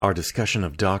Our discussion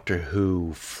of Doctor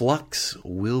Who Flux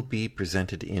will be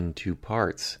presented in two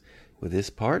parts, with this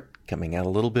part coming out a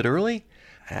little bit early,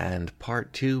 and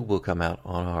part 2 will come out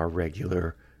on our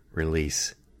regular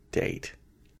release date.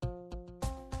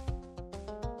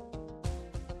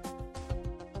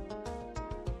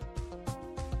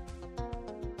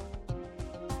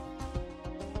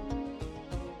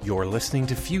 You're listening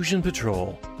to Fusion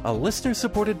Patrol, a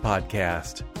listener-supported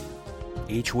podcast.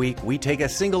 Each week, we take a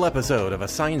single episode of a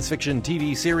science fiction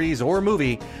TV series or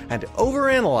movie and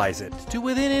overanalyze it to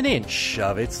within an inch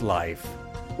of its life.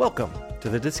 Welcome to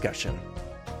the discussion.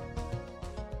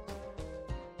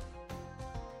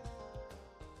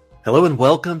 Hello and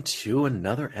welcome to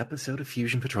another episode of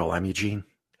Fusion Patrol. I'm Eugene.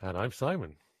 And I'm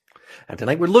Simon. And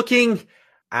tonight we're looking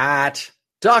at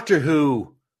Doctor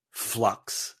Who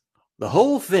Flux. The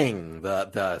whole thing,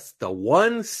 the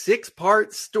one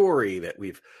 6-part story that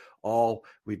we've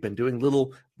been doing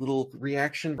little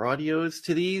reaction audios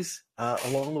to these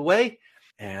along the way,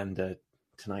 and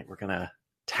tonight we're gonna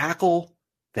tackle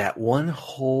that one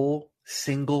whole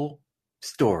single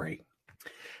story,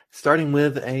 starting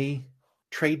with a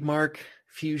trademark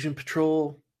Fusion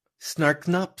Patrol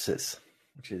snarknopsis,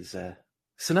 which is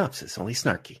synopsis, only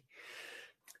snarky.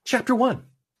 Chapter 1.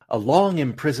 A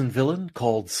long-imprisoned villain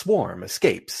called Swarm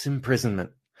escapes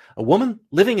imprisonment. A woman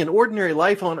living an ordinary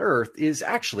life on Earth is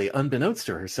actually, unbeknownst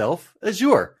to herself,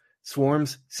 Azure,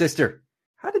 Swarm's sister.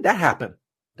 How did that happen?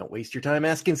 Don't waste your time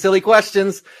asking silly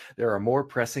questions. There are more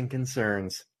pressing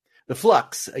concerns. The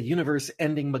Flux, a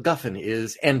universe-ending MacGuffin,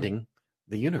 is ending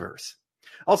the universe.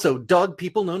 Also, dog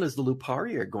people known as the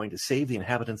Lupari are going to save the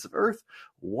inhabitants of Earth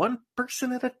one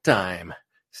person at a time,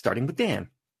 starting with Dan.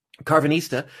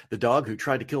 Carvanista, the dog who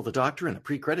tried to kill the Doctor in the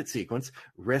pre-credit sequence,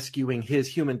 rescuing his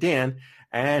human Dan,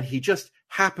 and he just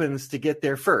happens to get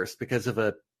there first because of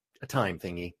a time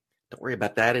thingy. Don't worry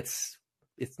about that. It's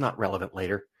not relevant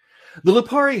later. The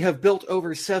Lupari have built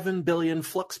over 7 billion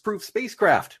flux-proof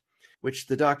spacecraft, which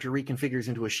the Doctor reconfigures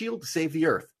into a shield to save the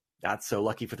Earth. Not so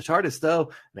lucky for the TARDIS,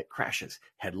 though, and it crashes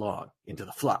headlong into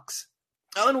the Flux.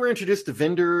 And we're introduced to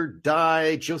Vinder,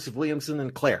 Di, Joseph Williamson,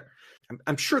 and Claire.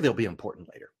 I'm sure they'll be important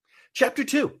later. Chapter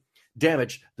 2.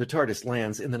 Damage. The TARDIS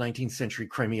lands in the 19th century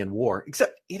Crimean War,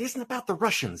 except it isn't about the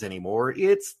Russians anymore.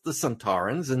 It's the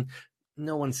Sontarans, and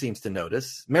no one seems to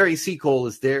notice. Mary Seacole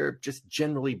is there, just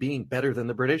generally being better than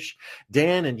the British.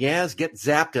 Dan and Yaz get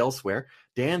zapped elsewhere.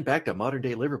 Dan back to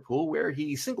modern-day Liverpool, where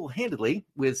he single-handedly,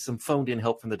 with some phoned-in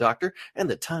help from the Doctor and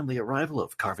the timely arrival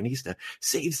of Carvanista,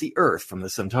 saves the Earth from the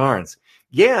Sontarans.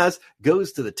 Yaz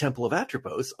goes to the Temple of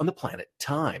Atropos on the planet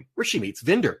Time, where she meets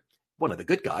Vinder, one of the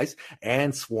good guys,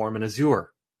 and Swarm and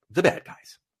Azure, the bad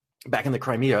guys. Back in the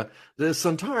Crimea, the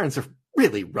Sontarans are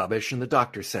really rubbish, and the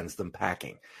Doctor sends them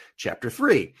packing. Chapter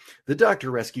 3. The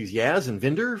Doctor rescues Yaz and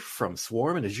Vinder from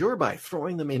Swarm and Azure by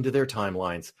throwing them into their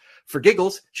timelines. For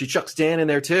giggles, she chucks Dan in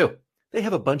there too. They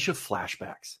have a bunch of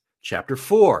flashbacks. Chapter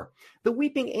 4. The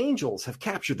Weeping Angels have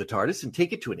captured the TARDIS and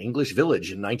take it to an English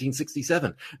village in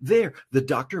 1967. There, the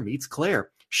Doctor meets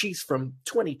Claire. She's from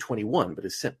 2021, but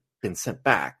has been sent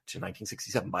back to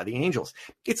 1967 by the Angels.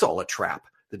 It's all a trap.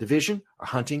 The Division are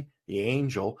hunting the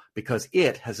Angel because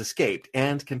it has escaped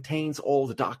and contains all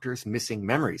the Doctor's missing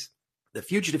memories. The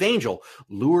fugitive Angel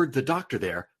lured the Doctor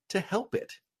there to help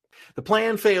it. The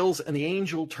plan fails, and the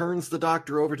Angel turns the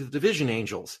Doctor over to the Division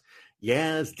Angels.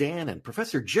 Yaz, Dan, and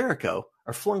Professor Jericho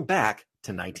are flung back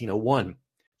to 1901.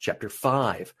 Chapter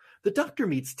 5. The Doctor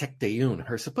meets Tecteun,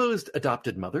 her supposed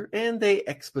adopted mother, and they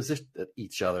exposit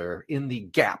each other in the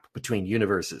gap between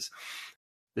universes.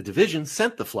 The Division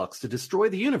sent the Flux to destroy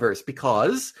the universe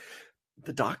because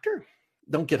the Doctor?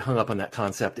 Don't get hung up on that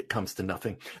concept. It comes to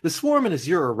nothing. The Swarm and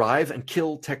Azure arrive and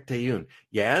kill Tecteun.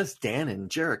 Yaz, Dan, and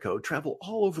Jericho travel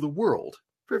all over the world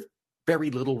for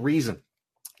very little reason.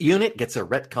 UNIT gets a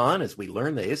retcon as we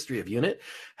learn the history of UNIT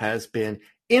has been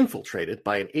infiltrated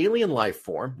by an alien life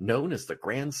form known as the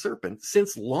Grand Serpent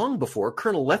since long before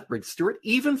Colonel Lethbridge Stewart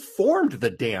even formed the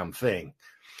damn thing.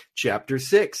 Chapter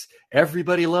 6.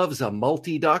 Everybody loves a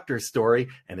multi-Doctor story,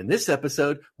 and in this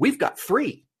episode, we've got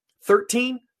 3.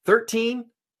 13, 13,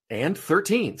 and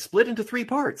 13, split into 3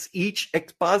 parts, each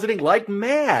expositing like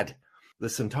mad. The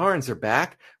Sontarans are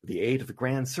back with the aid of the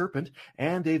Grand Serpent,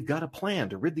 and they've got a plan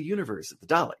to rid the universe of the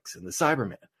Daleks and the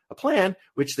Cybermen, a plan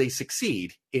which they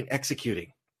succeed in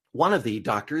executing. One of the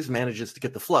Doctors manages to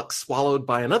get the Flux swallowed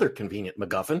by another convenient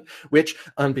MacGuffin, which,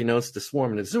 unbeknownst to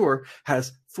Swarm and Azure,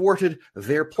 has thwarted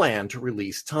their plan to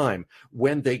release Time.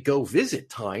 When they go visit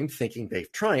Time, thinking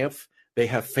they've triumphed, they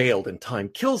have failed and Time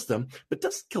kills them, but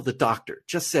doesn't kill the Doctor,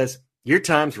 just says, your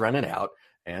time's running out,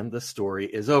 and the story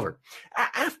is over.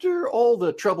 After all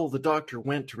the trouble the Doctor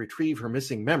went to retrieve her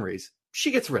missing memories,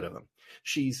 she gets rid of them.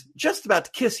 She's just about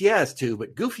to kiss Yaz too,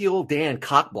 but goofy old Dan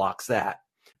cockblocks that.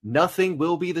 Nothing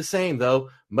will be the same, though.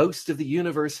 Most of the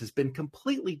universe has been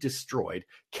completely destroyed.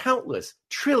 Countless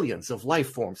trillions of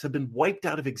life forms have been wiped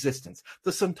out of existence.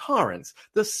 The Sontarans,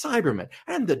 the Cybermen,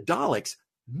 and the Daleks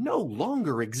no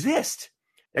longer exist.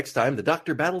 Next time, the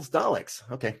Doctor battles Daleks.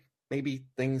 Okay, maybe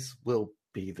things will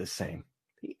be the same.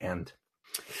 The end.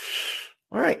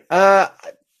 All right.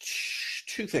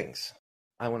 Two things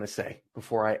I want to say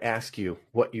before I ask you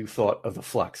what you thought of the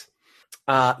Flux.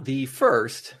 The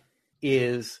first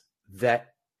is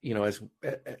that, as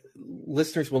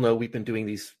listeners will know, we've been doing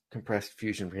these compressed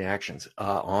fusion reactions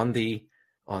on the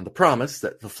promise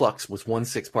that the Flux was 1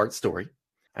 6-part story,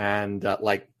 and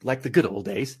like the good old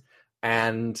days,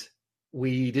 and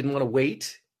we didn't want to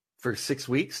wait for 6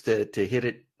 weeks to hit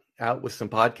it out with some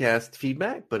podcast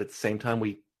feedback, but at the same time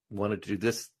we wanted to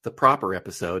do the proper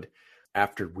episode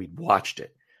after we'd watched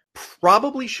it.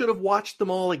 Probably should have watched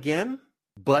them all again,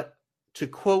 but to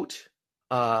quote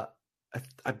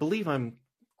I believe I'm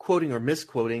quoting or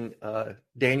misquoting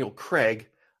Daniel Craig.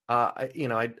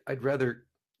 I'd rather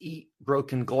eat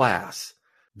broken glass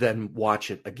than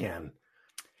watch it again.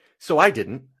 So I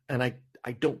didn't, and I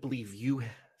don't believe you,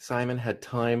 Simon, had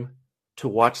time to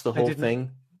watch the whole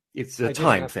thing. It's a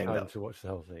time thing, though. To watch the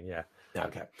whole thing, yeah.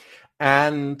 Okay,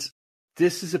 and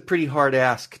this is a pretty hard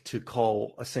ask to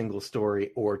call a single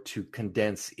story or to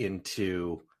condense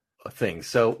into a thing.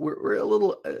 So we're a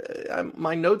little,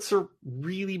 my notes are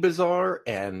really bizarre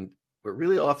and we're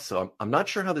really off. So I'm not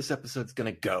sure how this episode's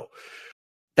going to go.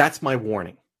 That's my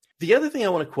warning. The other thing I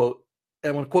want to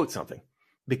quote something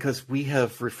because we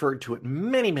have referred to it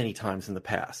many, many times in the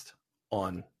past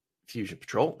on Fusion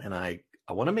Patrol. And I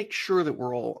want to make sure that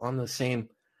we're all on the same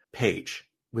page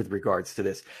with regards to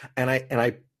this. And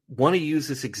I want to use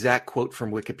this exact quote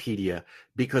from Wikipedia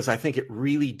because I think it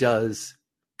really does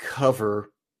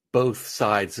cover both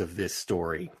sides of this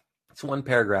story. It's 1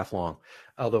 paragraph long,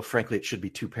 although frankly it should be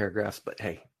 2 paragraphs, but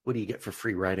hey, what do you get for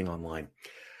free writing online?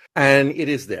 And it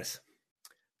is this.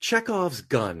 Chekhov's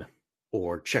gun,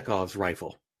 or Chekhov's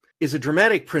rifle, is a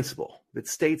dramatic principle that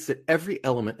states that every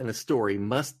element in a story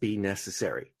must be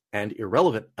necessary, and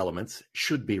irrelevant elements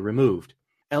should be removed.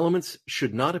 Elements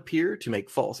should not appear to make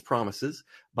false promises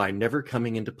by never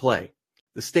coming into play.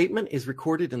 The statement is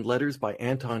recorded in letters by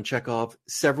Anton Chekhov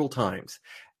several times,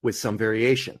 with some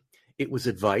variation. It was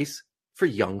advice for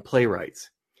young playwrights.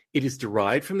 It is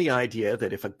derived from the idea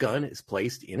that if a gun is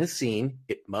placed in a scene,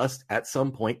 it must at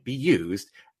some point be used,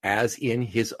 as in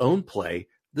his own play,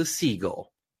 The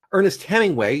Seagull. Ernest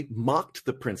Hemingway mocked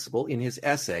the principle in his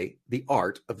essay, The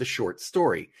Art of the Short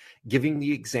Story, giving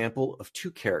the example of 2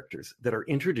 characters that are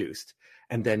introduced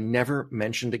and then never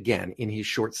mentioned again in his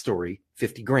short story,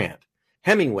 50 Grand.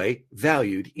 Hemingway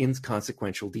valued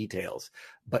inconsequential details,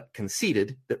 but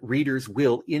conceded that readers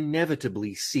will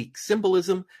inevitably seek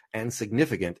symbolism and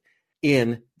significance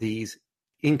in these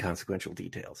inconsequential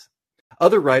details.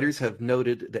 Other writers have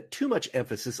noted that too much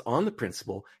emphasis on the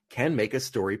principle can make a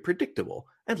story predictable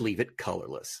and leave it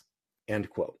colorless. End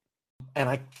quote. And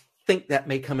I think that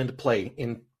may come into play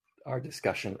in our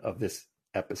discussion of this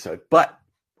episode,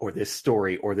 or this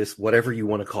story, or this whatever you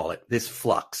want to call it, this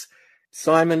flux.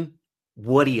 Simon,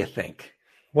 what do you think?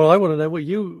 Well, I want to know what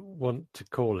you want to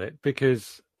call it,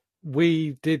 because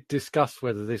we did discuss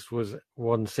whether this was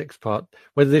 1 6-part,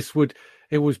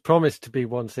 it was promised to be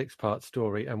 1 6-part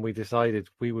story, and we decided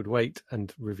we would wait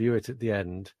and review it at the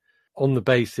end on the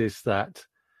basis that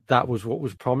that was what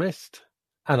was promised.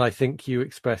 And I think you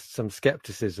expressed some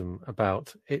skepticism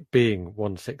about it being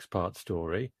 1 6-part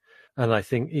story. And I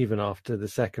think even after the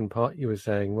second part, you were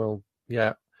saying, well,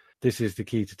 yeah, this is the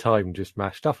key to time, just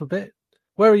mashed up a bit.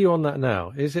 Where are you on that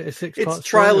now? Is it a 6-part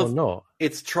story or not?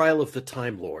 It's Trial of the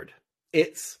Time Lord.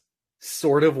 It's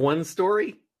sort of one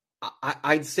story.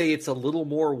 I'd say it's a little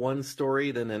more one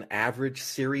story than an average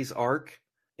series arc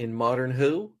in Modern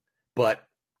Who, but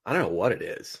I don't know what it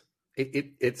is.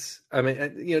 It's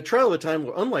Trial of the Time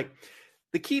Lord, unlike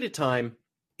The Key to Time,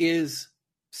 is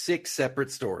 6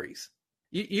 separate stories.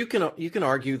 You can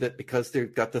argue that because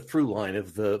they've got the through line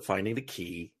of the finding the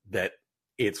key that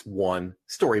it's one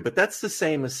story, but that's the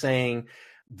same as saying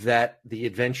that the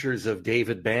adventures of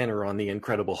David Banner on the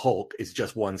Incredible Hulk is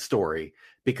just one story,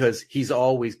 because he's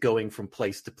always going from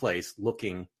place to place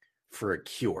looking for a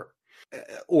cure.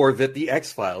 Or that the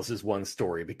X-Files is one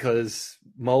story because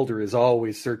Mulder is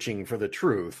always searching for the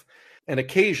truth. And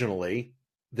occasionally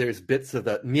there's bits of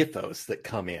the mythos that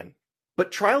come in.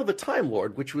 But Trial of the Time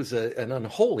Lord, which was an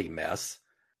unholy mess,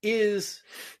 is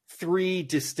 3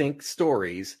 distinct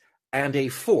stories and a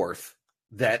fourth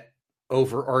that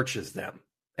overarches them.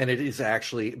 And it is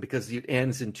actually, because it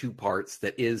ends in 2 parts,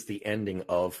 that is the ending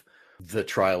of the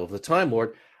Trial of the Time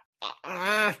Lord.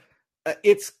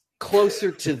 It's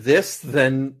closer to this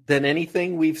than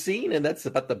anything we've seen, and that's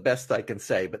about the best I can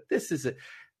say. But this is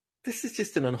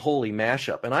just an unholy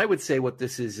mashup. And I would say what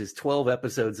this is 12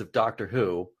 episodes of Doctor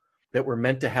Who that were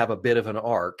meant to have a bit of an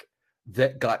arc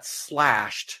that got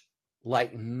slashed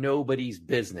like nobody's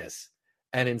business.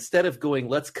 And instead of going,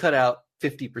 let's cut out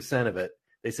 50% of it,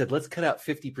 they said, let's cut out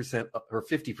 50% or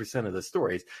 50% of the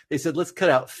stories. They said, let's cut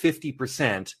out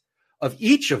 50% of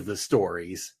each of the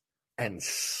stories and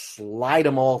slide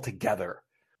them all together.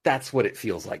 That's what it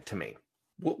feels like to me.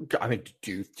 Well, I mean,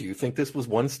 do you think this was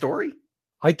one story?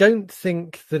 I don't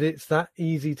think that it's that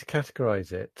easy to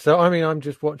categorize it. So, I mean, I'm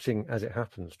just watching, as it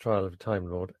happens, Trial of the Time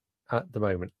Lord at the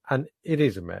moment, and it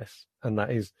is a mess. And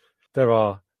there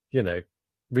are,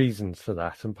 reasons for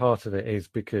that. And part of it is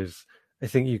because I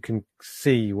think you can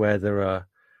see where there are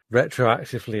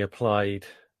retroactively applied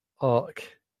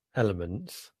arc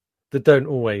elements that don't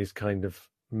always kind of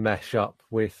mesh up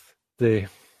with the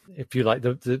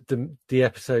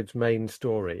episode's main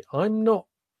story.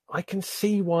 I can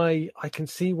see why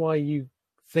you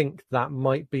think that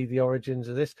might be the origins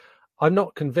of this. I'm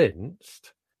not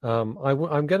convinced. I'm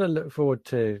going to look forward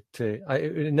to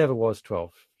it never was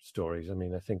 12 stories. I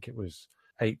mean, I think it was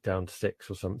 8 down to 6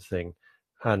 or something.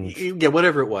 And yeah,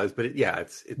 whatever it was, but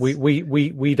it's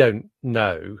we don't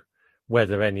know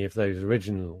whether any of those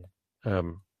original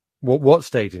what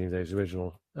stage any of those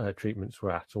original treatments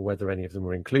were at, or whether any of them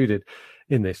were included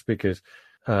in this, because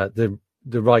the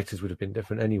writers would have been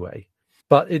different anyway.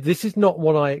 But this is not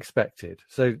what I expected.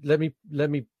 So let me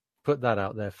put that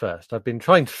out there first. I've been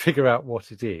trying to figure out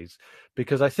what it is,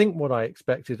 because I think what I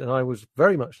expected, and I was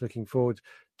very much looking forward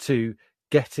to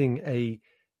getting a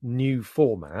new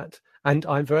format, and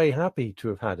I'm very happy to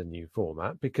have had a new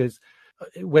format, because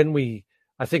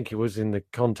I think it was in the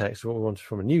context of what we wanted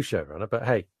from a new showrunner, but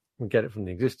hey, we get it from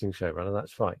the existing showrunner,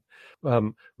 that's fine.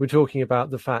 We're talking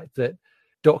about the fact that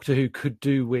Doctor Who could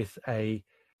do with a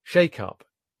shake-up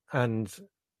and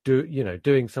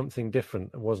doing something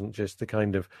different. It wasn't just the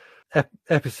kind of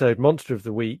episode monster of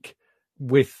the week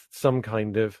with some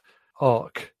kind of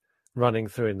arc running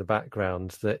through in the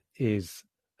background that is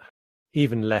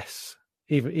even less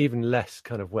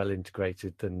kind of well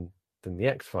integrated than the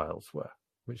X-Files were,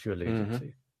 which you alluded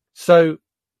to. So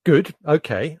good,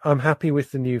 okay, I'm happy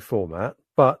with the new format,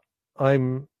 but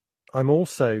I'm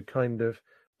also kind of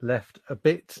left a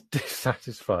bit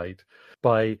dissatisfied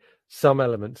by some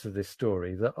elements of this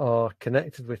story that are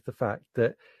connected with the fact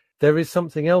that there is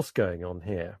something else going on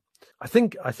here. I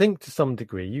think to some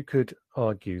degree you could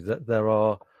argue that there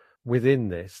are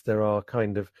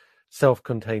kind of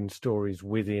self-contained stories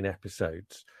within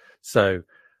episodes. So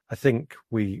I think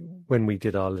when we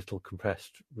did our little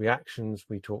compressed reactions,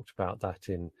 we talked about that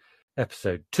in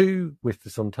episode 2 with the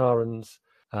Sontarans,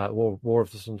 War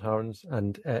of the Sontarans,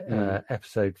 and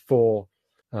episode 4,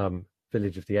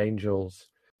 Village of the Angels.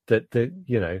 That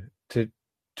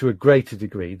to a greater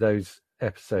degree, those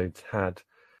episodes had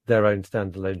their own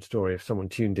standalone story. If someone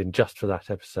tuned in just for that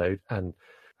episode, and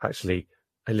actually,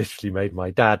 I literally made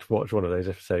my dad watch one of those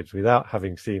episodes without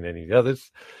having seen any of the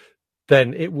others,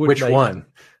 then it would. Which one?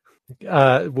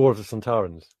 War of the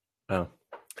Sontarans. Oh,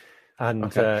 and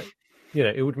okay.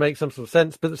 It would make some sort of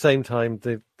sense, but at the same time,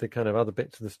 the kind of other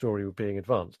bits of the story were being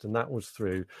advanced, and that was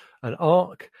through an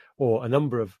arc or a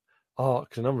number of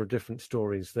arcs, a number of different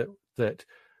stories that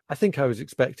I think I was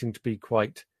expecting to be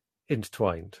quite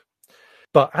intertwined.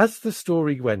 But as the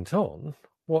story went on,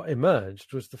 what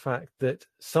emerged was the fact that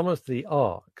some of the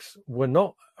arcs were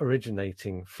not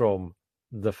originating from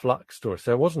the Flux story.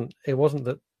 So it wasn't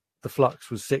that the Flux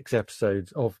was 6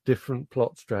 episodes of different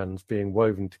plot strands being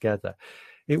woven together.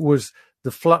 It was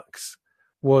the Flux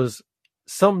was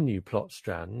some new plot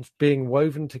strands being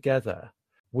woven together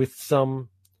with some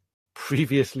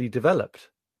previously developed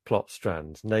plot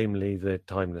strands, namely the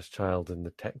Timeless Child and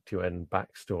the Tech-2N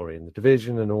backstory and the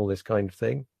Division and all this kind of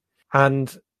thing.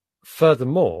 And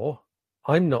furthermore,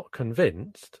 I'm not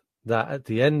convinced that at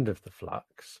the end of the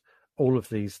Flux, all of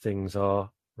these things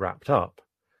are wrapped up,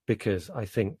 because I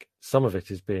think some of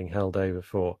it is being held over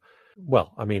for,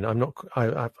 well, I mean, I'm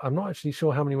not actually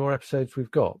sure how many more episodes we've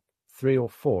got. 3 or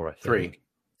 4, I think.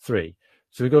 3.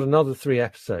 So we've got another 3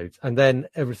 episodes, and then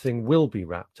everything will be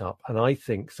wrapped up. And I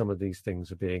think some of these things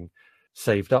are being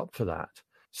saved up for that.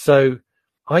 So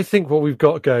I think what we've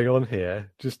got going on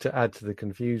here, just to add to the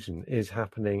confusion, is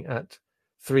happening at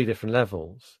 3 different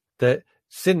levels. That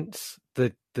since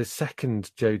the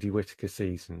second Jodie Whittaker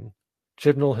season,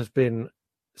 Chibnall has been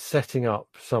setting up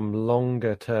some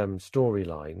longer term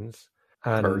storylines.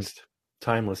 And First,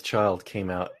 Timeless Child came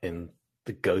out in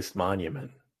The Ghost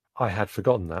Monument. I had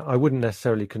forgotten that. I wouldn't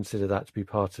necessarily consider that to be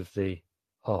part of the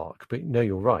arc, but no,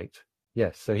 you're right.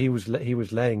 Yes, so he was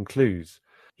laying clues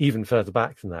even further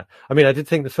back than that. I mean, I did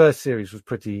think the first series was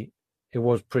pretty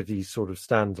sort of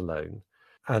standalone,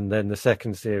 and then the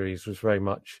second series was very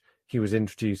much he was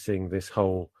introducing this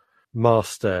whole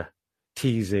master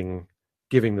teasing,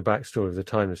 giving the backstory of the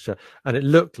Timeless Child, and it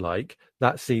looked like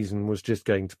that season was just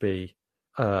going to be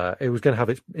it was going to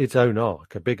have its own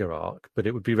arc, a bigger arc, but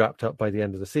it would be wrapped up by the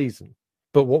end of the season.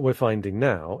 But what we're finding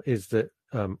now is that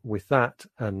with that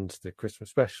and the Christmas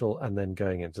special, and then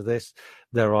going into this,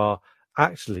 there are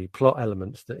actually plot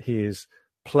elements that he is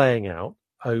playing out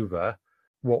over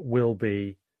what will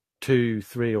be 2,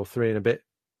 3, or 3 and a bit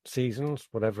seasons,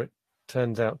 whatever it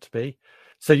turns out to be.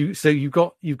 So you've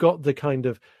got the kind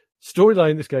of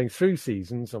storyline that's going through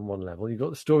seasons on one level, you've got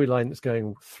the storyline that's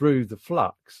going through the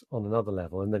flux on another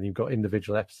level, and then you've got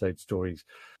individual episode stories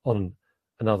on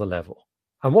another level.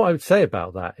 And what I would say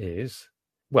about that is,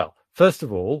 well, first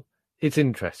of all, it's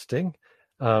interesting.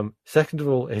 Second of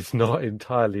all, it's not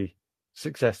entirely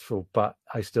successful, but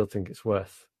I still think it's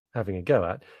worth having a go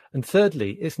at. And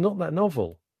thirdly, it's not that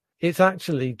novel. It's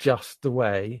actually just the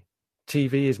way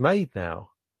TV is made now.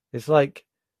 It's like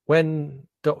when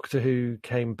Doctor Who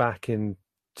came back in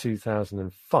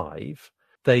 2005,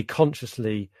 they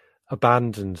consciously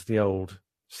abandoned the old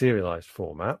serialized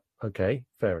format. Okay,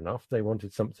 fair enough. They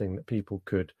wanted something that people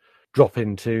could drop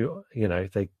into,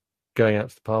 they going out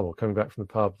to the pub or coming back from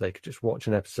the pub, they could just watch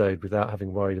an episode without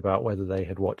having worried about whether they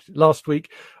had watched it last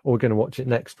week or were going to watch it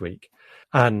next week.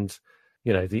 And,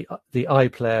 the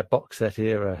iPlayer box set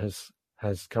era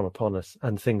has come upon us,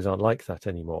 and things aren't like that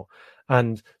anymore.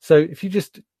 And so if you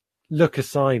just look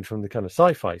aside from the kind of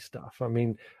sci-fi stuff, I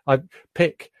mean, I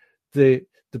pick the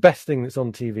best thing that's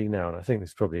on TV now, and I think this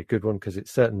is probably a good one because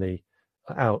it's certainly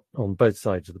out on both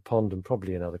sides of the pond and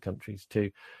probably in other countries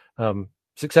too.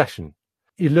 Succession.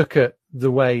 You look at the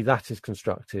way that is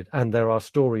constructed, and there are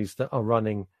stories that are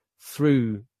running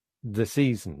through the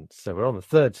seasons. So we're on the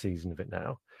third season of it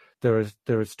now. There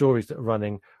are stories that are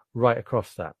running right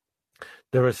across that.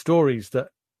 There are stories that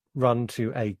run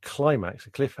to a climax, a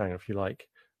cliffhanger, if you like,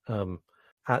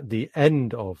 at the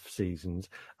end of seasons.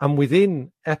 And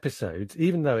within episodes,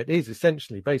 even though it is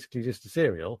essentially basically just a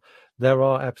serial, there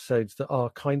are episodes that are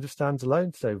kind of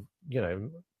standalone. So,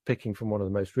 picking from one of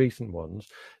the most recent ones,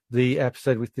 the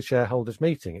episode with the shareholders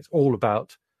meeting, it's all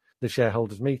about the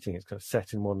shareholders meeting. It's kind of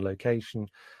set in one location,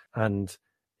 and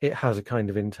it has a kind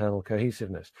of internal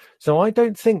cohesiveness. So I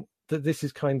don't think that this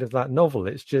is kind of that novel.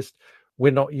 It's just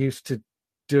we're not used to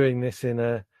doing this in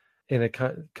a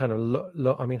kind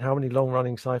of I mean, how many long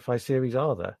running sci-fi series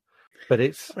are there? But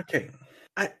it's okay.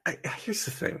 I here's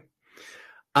the thing.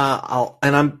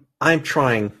 I'm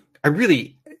trying. I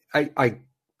really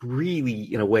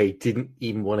in a way didn't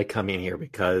even want to come in here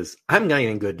because I'm not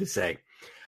anything good to say,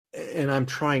 and I'm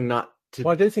trying not to.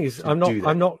 Well, I don't think it's. I'm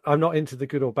not into the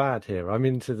good or bad here. I'm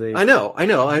into the. I know.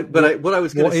 What I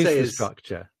was going to say is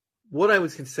structure. What I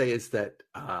was going to say is that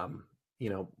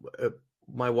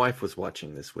my wife was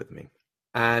watching this with me,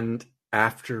 and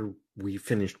after we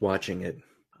finished watching it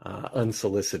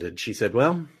unsolicited, she said,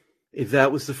 well, if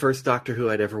that was the first Doctor Who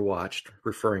I'd ever watched,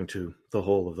 referring to the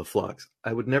whole of the Flux,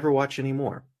 I would never watch any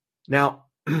more. Now,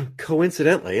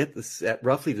 coincidentally, at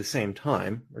roughly the same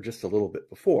time, or just a little bit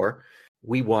before,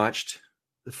 we watched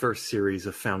the first series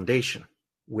of Foundation,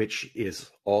 which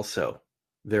is also,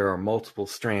 there are multiple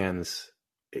strands.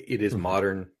 It is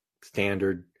modern,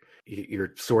 standard.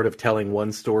 You're sort of telling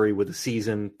one story with a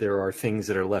season. There are things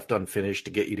that are left unfinished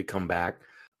to get you to come back.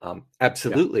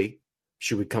 Absolutely,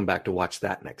 she would come back to watch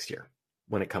that next year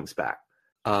when it comes back.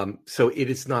 So it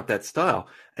is not that style.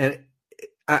 And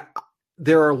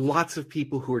there are lots of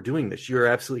people who are doing this. You're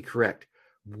absolutely correct.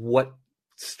 What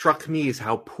struck me is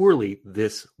how poorly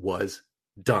this was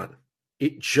done.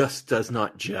 It just does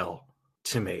not gel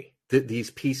to me.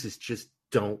 These pieces just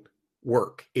don't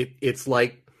work. It's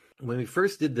like when we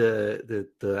first did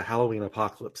the Halloween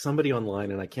Apocalypse, somebody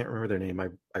online, and I can't remember their name,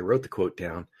 I wrote the quote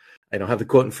down. I don't have the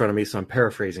quote in front of me, so I'm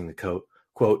paraphrasing the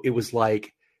quote. It was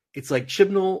like, it's like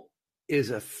Chibnall is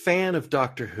a fan of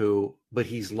Doctor Who, but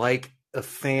he's like a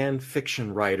fan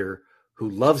fiction writer who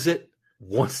loves it,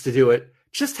 wants to do it,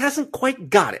 just hasn't quite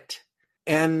got it.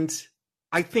 And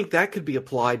I think that could be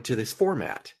applied to this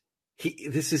format.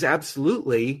 This is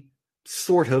absolutely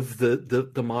sort of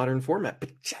the modern format,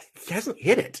 but he hasn't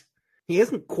hit it. He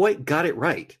hasn't quite got it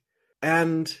right.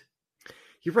 And,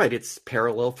 you're right. It's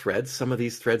parallel threads. Some of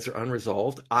these threads are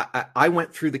unresolved. I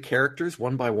went through the characters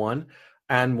one by one,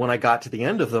 and when I got to the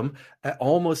end of them,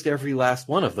 almost every last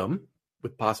one of them,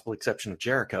 with possible exception of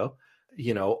Jericho,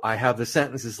 I have the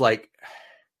sentences like,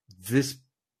 this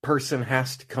person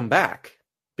has to come back,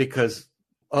 because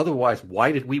otherwise,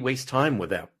 why did we waste time with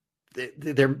them?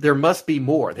 There must be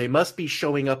more. They must be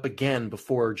showing up again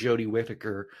before Jodie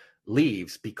Whittaker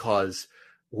leaves, because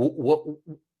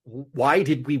why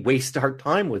did we waste our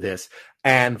time with this?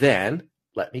 And then,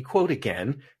 let me quote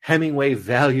again, Hemingway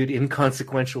valued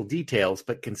inconsequential details,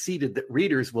 but conceded that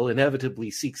readers will inevitably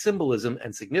seek symbolism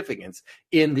and significance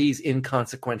in these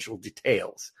inconsequential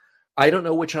details. I don't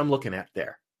know which I'm looking at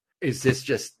there. Is this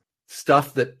just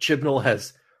stuff that Chibnall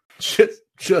has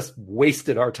just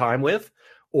wasted our time with?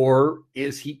 Or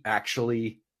is he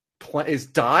actually, is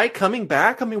Dai coming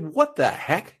back? I mean, what the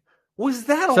heck was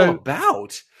that all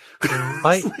about?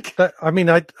 I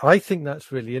think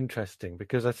that's really interesting,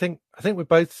 because I think we're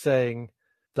both saying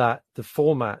that the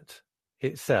format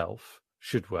itself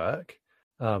should work,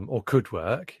 or could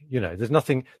work. There's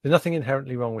nothing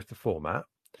inherently wrong with the format,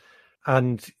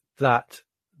 and that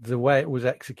the way it was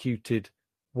executed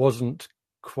wasn't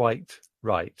quite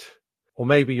right. Or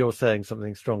maybe you're saying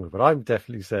something stronger, but I'm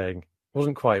definitely saying it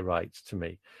wasn't quite right to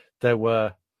me. There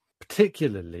were,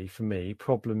 particularly for me,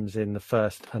 problems in the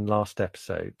first and last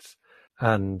episodes.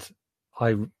 And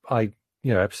I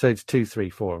episodes 2, 3,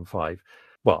 4, and 5.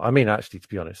 Well, I mean, actually, to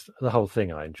be honest, the whole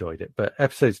thing, I enjoyed it. But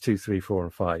episodes 2, 3, 4,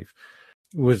 and 5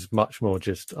 was much more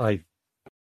just, I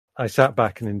sat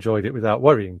back and enjoyed it without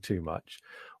worrying too much.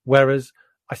 Whereas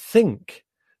I think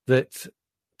that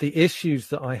the issues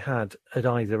that I had at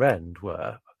either end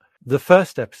were the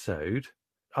first episode.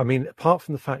 I mean, apart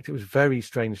from the fact it was very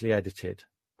strangely edited,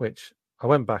 which I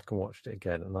went back and watched it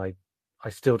again, and I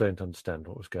still don't understand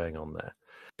what was going on there.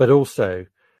 But also,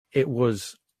 it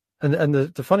was, and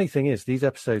the funny thing is, these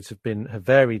episodes have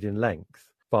varied in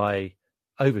length by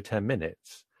over 10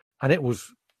 minutes, and it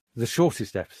was the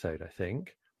shortest episode, I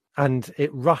think, and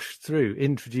it rushed through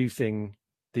introducing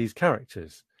these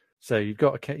characters. So you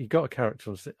got a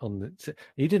character on the.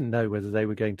 You didn't know whether they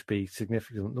were going to be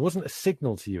significant. There wasn't a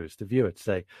signal to you as the viewer to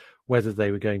say whether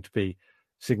they were going to be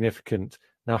significant.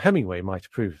 Now, Hemingway might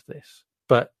approve of this,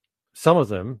 but some of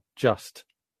them just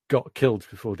got killed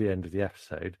before the end of the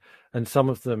episode, and some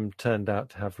of them turned out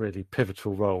to have really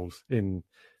pivotal roles in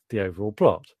the overall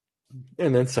plot.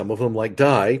 And then some of them, like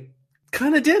Dai,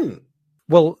 kind of didn't.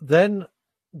 Well, then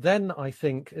I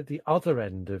think at the other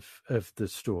end of the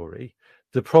story,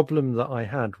 the problem that I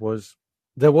had was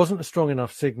there wasn't a strong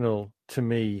enough signal to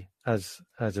me as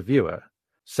a viewer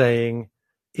saying,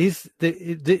 this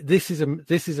is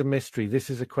a mystery, this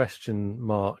is a question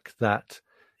mark that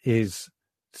is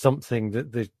something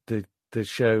that the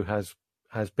show has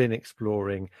been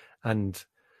exploring, and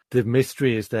the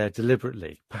mystery is there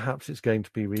deliberately. Perhaps it's going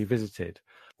to be revisited,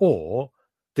 or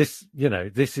this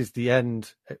is the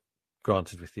end.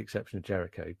 Granted, with the exception of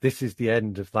Jericho, this is the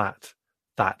end of that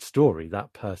story,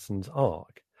 that person's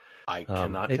arc. I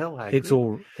cannot tell. It's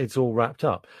all wrapped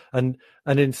up, and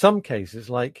in some cases,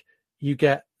 like you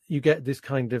get this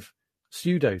kind of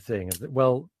pseudo thing of that.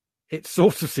 Well, it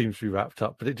sort of seems to be wrapped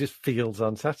up, but it just feels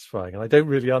unsatisfying, and I don't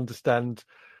really understand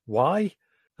why.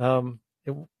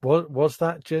 Was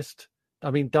that just?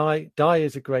 I mean, Dai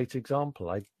is a great example.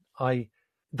 I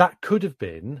that could have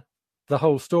been the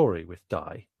whole story with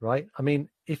Dai, right? I mean,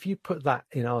 if you put that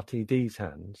in RTD's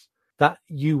hands, that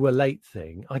you were late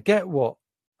thing, I get what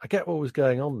was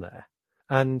going on there,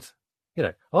 and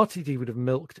RTD would have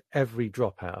milked every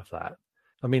drop out of that.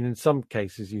 I mean, in some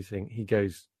cases, you think he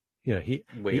goes, he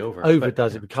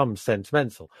overdoes it, becomes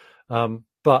sentimental.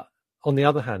 But on the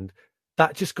other hand,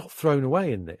 that just got thrown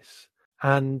away in this,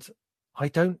 and I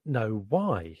don't know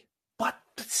why. But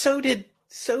so did.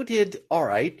 All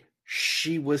right,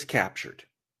 she was captured.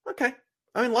 Okay,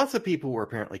 I mean, lots of people were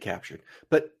apparently captured,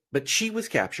 but she was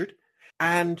captured,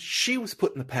 and she was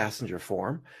put in the passenger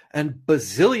form, and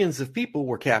bazillions of people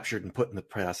were captured and put in the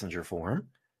passenger form,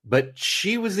 but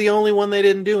she was the only one they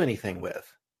didn't do anything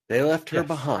with. They left her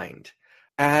behind,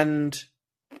 and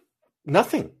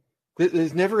nothing.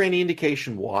 There's never any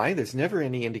indication why. There's never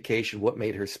any indication what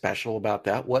made her special about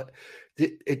that.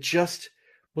 It just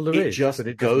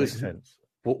goes. Sense.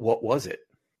 What was it?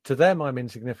 To them, I'm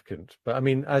insignificant. But I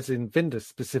mean, as in Vinda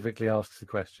specifically asks the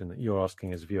question that you're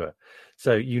asking as a viewer.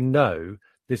 So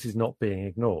this is not being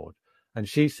ignored. And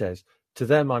she says, to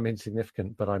them, I'm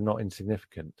insignificant, but I'm not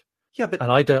insignificant. Yeah,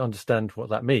 and I don't understand what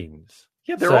that means.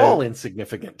 Yeah, they're all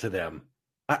insignificant to them.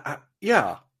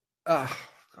 Yeah.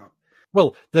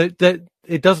 Well,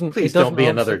 it doesn't. Please don't be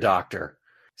another doctor.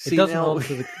 It doesn't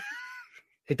answer the.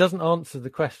 it doesn't answer the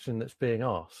question that's being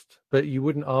asked. But you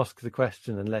wouldn't ask the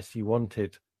question unless you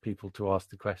wanted people to ask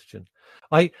the question.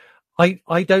 I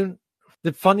don't.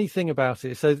 The funny thing about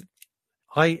it, so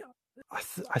I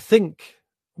think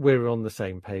we're on the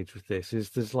same page with this. Is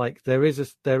there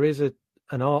is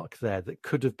an arc there that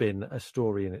could have been a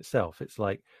story in itself. It's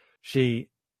like she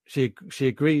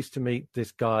agrees to meet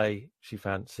this guy she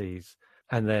fancies,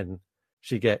 and then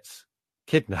she gets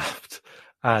kidnapped,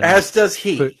 and as does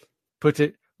he. Put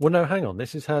it. Well, no, hang on.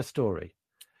 This is her story.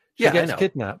 She gets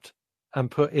kidnapped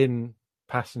and put in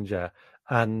passenger,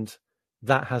 and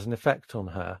that has an effect on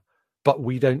her. But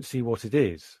we don't see what it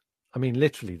is. I mean,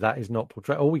 literally, that is not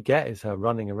portrayed. All we get is her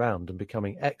running around and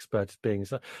becoming expert at being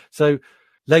so.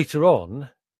 Later on,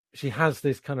 she has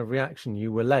this kind of reaction.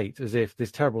 You were late, as if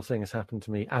this terrible thing has happened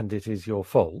to me and it is your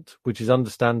fault, which is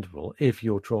understandable if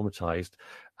you're traumatized.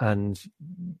 And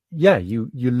yeah, you're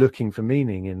looking for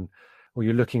meaning in, or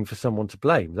you're looking for someone to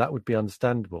blame. That would be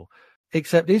understandable.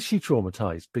 Except, is she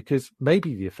traumatized? Because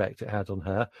maybe the effect it had on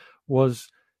her was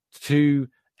to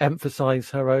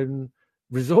emphasize her own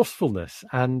resourcefulness.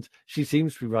 And she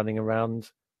seems to be running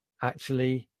around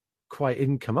actually quite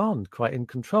in command, quite in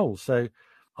control. So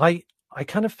I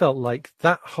kind of felt like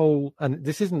that whole, and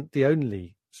this isn't the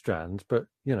only strand, but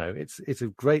it's a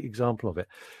great example of it.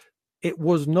 It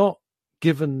was not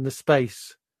given the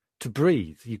space to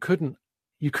breathe. You couldn't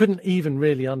even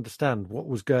really understand what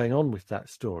was going on with that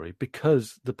story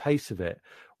because the pace of it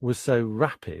was so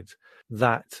rapid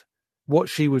that what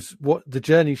the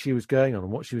journey she was going on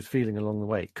and what she was feeling along the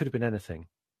way, it could have been anything.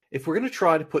 If we're going to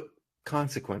try to put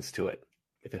consequence to it,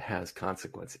 if it has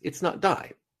consequence, it's not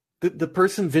Die. The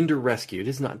person Vinder rescued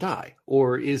is not Die,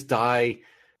 or is Die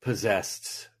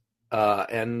possessed?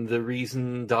 And the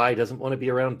reason Die doesn't want to be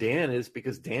around Dan is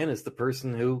because Dan is the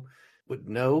person who would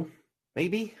know,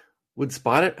 maybe, would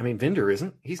spot it. I mean, Vinder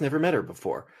isn't. He's never met her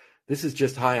before. This is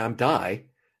just, hi, I'm Die.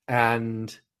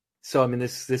 And so, I mean,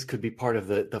 this could be part of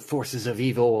the forces of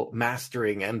evil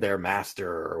mastering and their master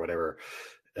or whatever,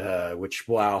 which,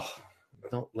 wow,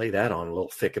 don't lay that on a little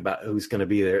thick about who's going to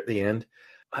be there at the end.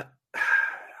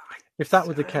 If that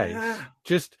were the case,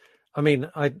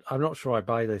 I'm not sure I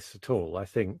buy this at all. I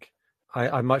think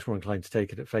I'm much more inclined to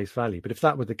take it at face value. But if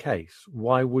that were the case,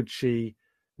 why would she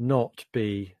not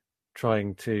be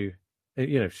trying to,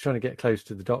 she's trying to get close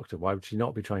to the Doctor. Why would she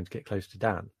not be trying to get close to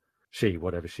Dan? She,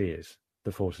 whatever she is,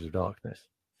 the forces of darkness.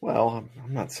 Well,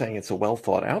 I'm not saying it's a well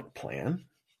thought out plan.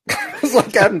 It's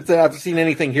like I haven't seen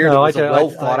anything here that was a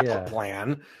well thought out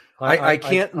plan. I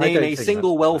can't name a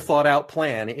single well thought out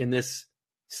plan in this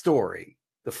story.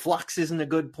 The Flux isn't a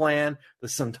good plan. The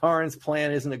Sontarans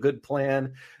plan isn't a good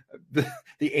plan.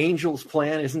 The Angels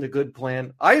plan isn't a good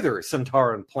plan. Either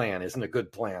Sontaran plan isn't a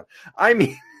good plan. I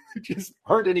mean, there just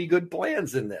aren't any good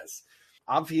plans in this.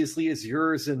 Obviously,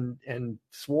 Azura's and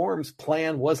Swarm's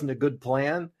plan wasn't a good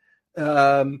plan.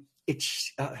 I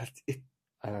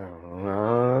don't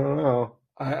know.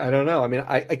 I don't know. I mean,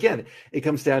 again, it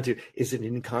comes down to, is it an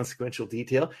inconsequential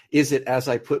detail? Is it, as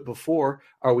I put before,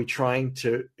 are we trying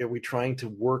to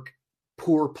work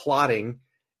poor plotting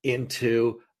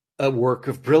into a work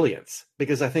of brilliance?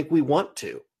 Because I think we want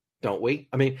to, don't we?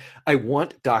 I mean, I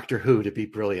want Doctor Who to be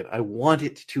brilliant. I want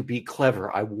it to be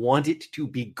clever. I want it to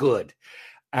be good.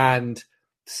 And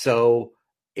so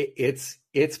it's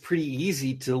pretty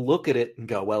easy to look at it and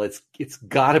go, well, it's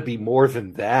got to be more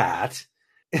than that.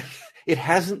 It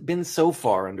hasn't been so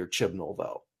far under Chibnall,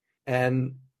 though,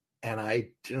 and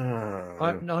I'm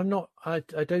not. I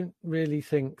don't really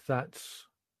think that's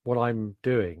what I'm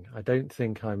doing. I don't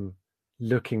think I'm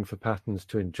looking for patterns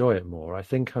to enjoy it more. I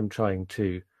think I'm trying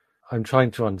to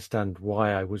understand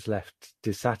why I was left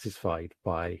dissatisfied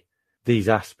by these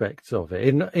aspects of it.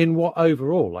 In what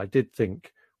overall I did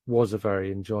think was a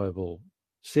very enjoyable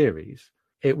series.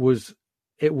 It was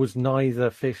neither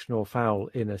fish nor fowl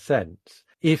in a sense.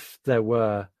 If there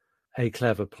were a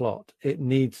clever plot, it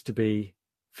needs to be,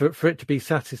 for it to be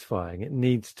satisfying, it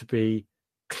needs to be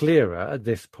clearer at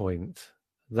this point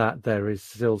that there is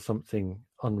still something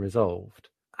unresolved.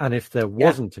 And if there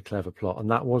wasn't a clever plot,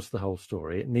 and that was the whole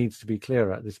story, it needs to be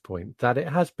clearer at this point that it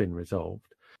has been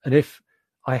resolved. And if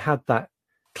I had that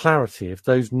clarity, if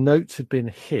those notes had been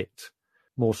hit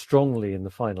more strongly in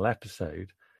the final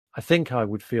episode, I think I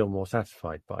would feel more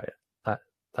satisfied by it.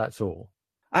 That's all.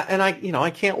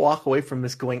 I can't walk away from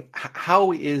this going,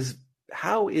 how is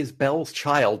Belle's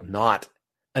child not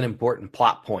an important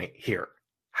plot point here?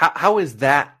 How is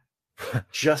that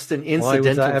just an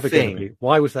incidental thing?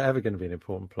 Why was that ever going to be an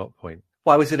important plot point?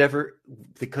 Why was it ever?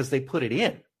 Because they put it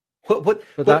in.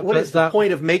 What is the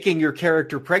point of making your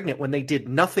character pregnant when they did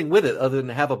nothing with it other than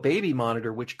have a baby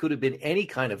monitor, which could have been any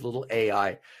kind of little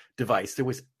AI device? There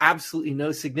was absolutely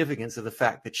no significance of the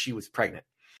fact that she was pregnant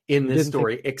in this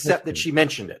story, except that she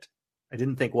mentioned it. I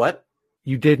didn't think what?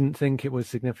 You didn't think it was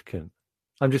significant?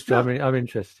 I'm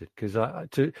interested because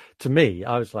to me,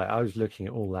 I was looking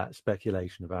at all that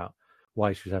speculation about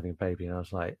why she was having a baby, and I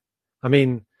was like, I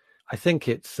mean, I think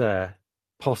it's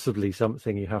possibly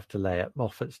something you have to lay at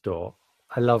Moffat's door.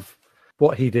 I love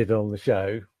what he did on the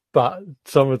show, but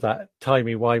some of that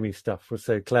timey-wimey stuff was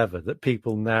so clever that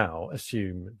people now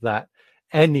assume that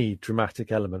any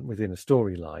dramatic element within a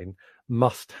storyline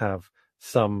must have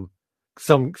some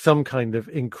kind of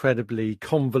incredibly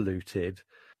convoluted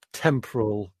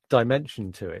temporal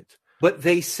dimension to it. But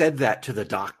they said that to the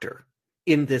Doctor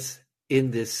in this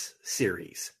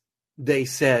series. They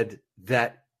said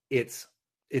that it's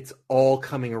all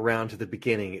coming around to the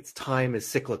beginning. Its time is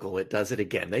cyclical. It does it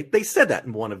again. They said that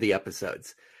in one of the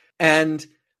episodes. And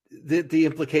the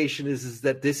implication is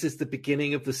that this is the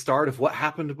beginning of the start of what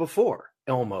happened before,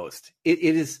 almost. It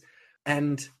is.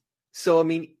 And so, I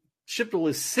mean, Chibnall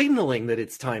is signaling that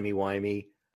it's timey-wimey.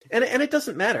 And it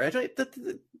doesn't matter.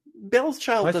 Bell's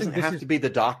child doesn't have to be the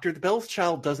Doctor. The Bell's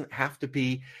child doesn't have to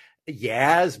be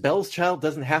Yaz. Bell's child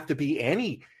doesn't have to be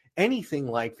anything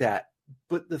like that.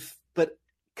 But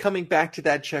coming back to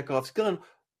that Chekhov's gun,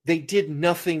 they did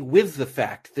nothing with the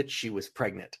fact that she was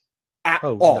pregnant at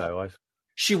all. No,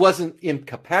 she wasn't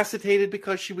incapacitated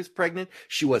because she was pregnant.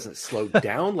 She wasn't slowed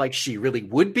down like she really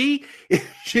would be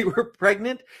if she were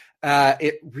pregnant.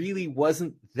 It really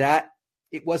wasn't that.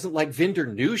 It wasn't like Vinder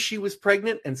knew she was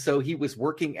pregnant, and so he was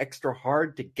working extra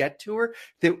hard to get to her.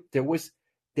 There was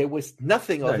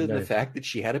nothing other than the fact that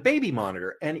she had a baby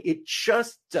monitor, and it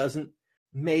just doesn't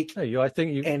make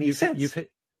any sense.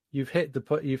 You've hit the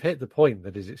point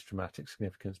that is its dramatic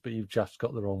significance, but you've just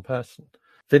got the wrong person.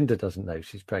 Vinder doesn't know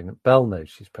she's pregnant. Bell knows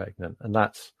she's pregnant, and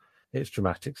that's its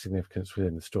dramatic significance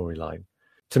within the storyline.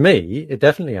 To me, it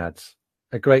definitely adds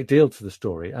a great deal to the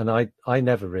story, and I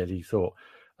never really thought,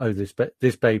 oh,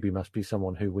 this baby must be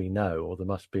someone who we know, or there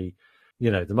must be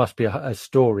a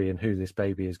story in who this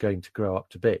baby is going to grow up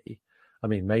to be. I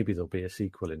mean, maybe there'll be a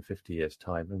sequel in 50 years'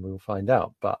 time, and we'll find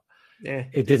out. But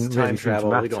it didn't time really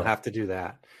travel. We don't have to do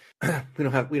that. We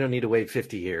don't need to wait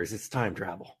 50 years. It's time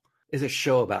travel. It's a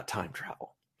show about time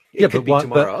travel. It could be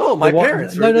tomorrow.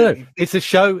 Parents. No. It's a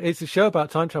show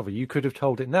about time travel. You could have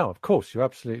told it now. Of course, you're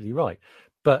absolutely right.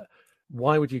 But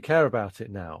why would you care about it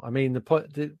now? I mean,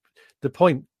 the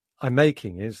point I'm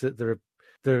making is that there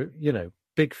are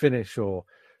Big Finish or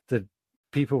the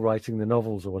people writing the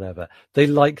novels or whatever, they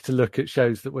like to look at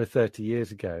shows that were 30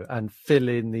 years ago and fill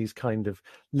in these kind of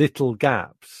little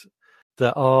gaps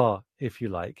that are, if you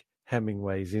like,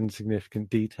 Hemingway's insignificant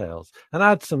details, and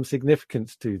add some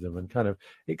significance to them and kind of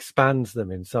expands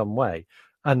them in some way.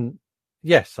 And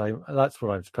yes, that's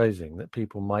what I'm supposing, that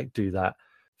people might do that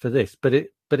for this, but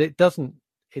it doesn't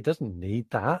need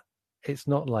that. It's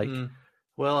not like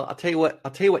Well, I'll tell you what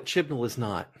Chibnall is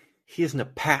not. He isn't a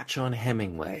patch on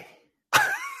Hemingway.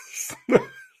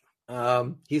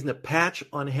 He's a patch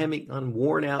on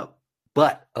worn out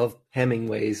butt of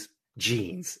Hemingway's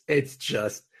jeans. It's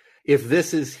just, if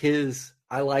this is his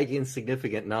I like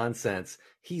insignificant nonsense,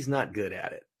 he's not good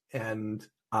at it. And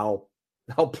I'll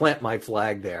plant my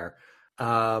flag there.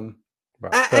 And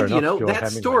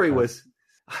that story was,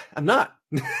 I'm not,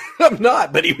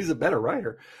 but he was a better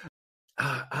writer.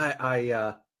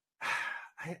 The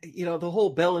whole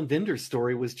Bell and Vinder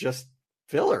story was just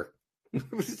filler. It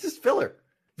was just filler.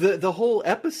 The whole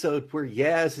episode where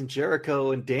Yaz and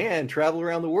Jericho and Dan travel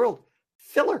around the world,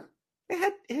 filler.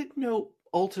 It had no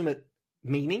ultimate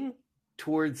meaning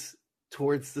towards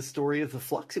the story of the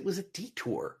Flux. It was a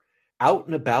detour out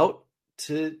and about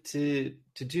to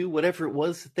do whatever it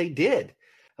was that they did.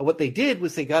 And what they did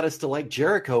was they got us to like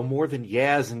Jericho more than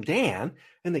Yaz and Dan,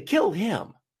 and they killed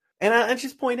him. And I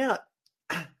just point out,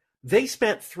 they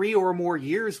spent 3 or more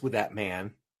years with that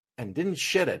man and didn't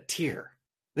shed a tear.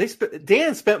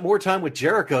 Dan spent more time with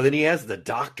Jericho than he has the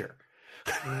Doctor.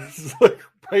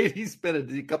 Right? He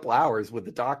spent a couple hours with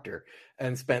the Doctor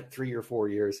and spent 3 or 4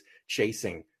 years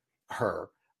chasing her.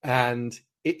 And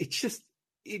it just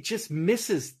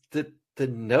misses the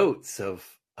notes of,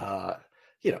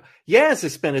 Yaz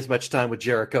has spent as much time with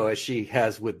Jericho as she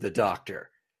has with the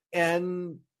Doctor.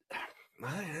 And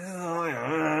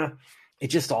it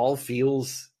just all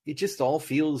feels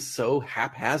so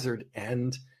haphazard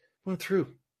and went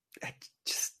through.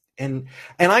 And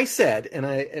I said,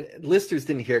 and listeners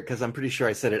didn't hear it because I'm pretty sure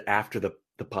I said it after the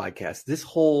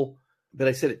podcast. But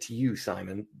I said it to you,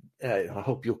 Simon. I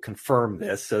hope you'll confirm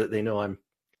this so that they know I'm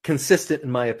consistent,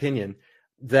 in my opinion,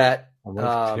 that I want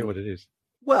to hear what it is.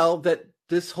 well, that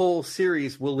this whole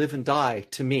series will live and die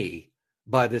to me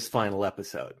by this final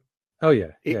episode. Oh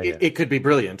yeah, It could be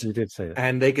brilliant. You did say that,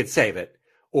 and they could save it,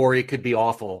 or it could be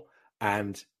awful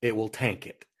and it will tank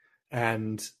it.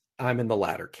 And I'm in the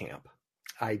latter camp.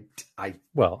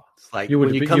 Well, it's like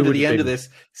when you come to the end of this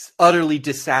utterly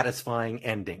dissatisfying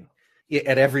ending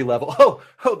at every level.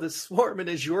 Oh, the swarm and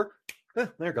Azure,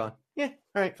 they're gone. Yeah,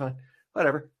 all right, fine,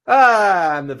 whatever.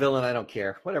 I'm the villain. I don't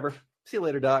care. Whatever. See you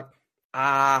later, Doc.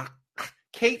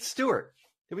 Kate Stewart.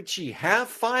 Would she have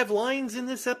 5 lines in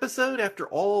this episode after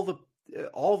all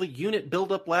the unit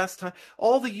buildup last time?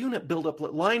 All the unit buildup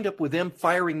lined up with them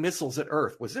firing missiles at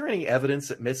Earth. Was there any evidence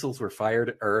that missiles were fired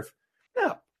at Earth?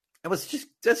 No. It was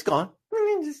just gone.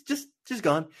 Just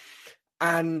gone.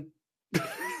 And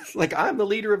like, I'm the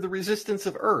leader of the resistance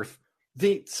of Earth.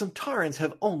 The Sontarans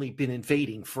have only been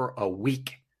invading for a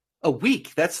week. A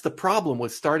week. That's the problem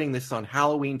with starting this on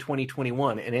Halloween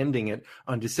 2021 and ending it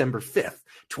on December 5th,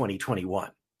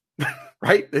 2021.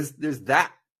 Right? There's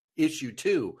that issue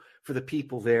too for the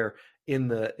people there in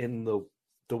the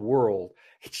world.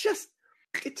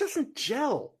 It doesn't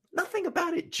gel. Nothing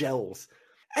about it gels.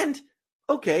 And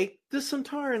okay, the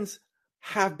Sontarans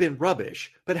have been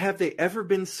rubbish, but have they ever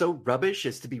been so rubbish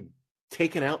as to be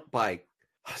taken out by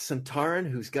a Sontaran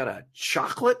who's got a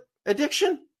chocolate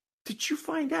addiction? Did you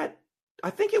find that?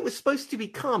 I think it was supposed to be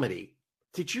comedy.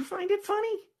 Did you find it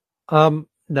funny?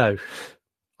 No.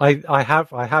 I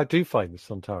do find the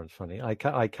Sontarans funny. I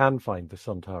can find the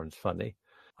Sontarans funny.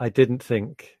 I didn't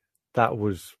think that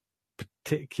was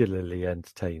particularly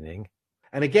entertaining.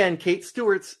 And again, Kate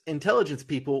Stewart's intelligence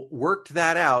people worked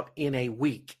that out in a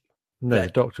week. No, the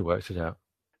Doctor worked it out.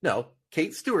 No,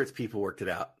 Kate Stewart's people worked it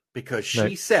out because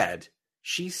she said,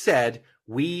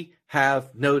 we have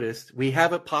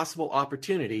a possible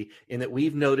opportunity in that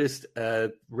we've noticed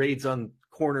raids on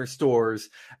corner stores,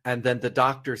 and then the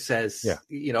Doctor says,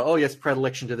 oh yes,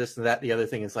 predilection to this and that. The other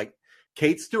thing is, like,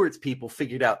 Kate Stewart's people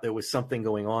figured out there was something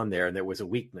going on there, and there was a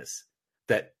weakness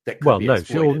that could be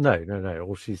exploited. No.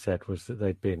 All she said was that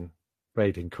they'd been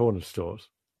raiding corner stores.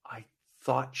 I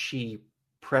thought she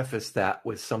prefaced that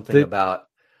with something about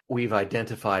we've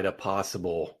identified a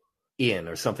possible in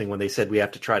or something when they said we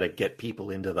have to try to get people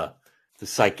into the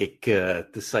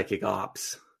psychic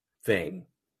ops thing.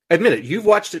 Admit it, you've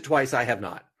watched it twice. I have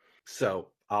not, so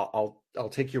I'll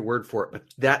take your word for it. But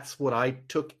that's what I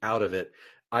took out of it.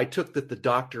 I took that the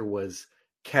Doctor was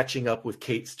catching up with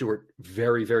Kate Stewart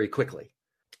very, very quickly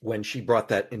when she brought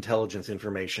that intelligence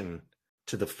information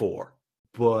to the fore.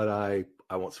 But I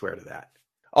won't swear to that.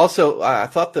 Also, I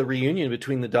thought the reunion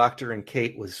between the Doctor and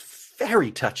Kate was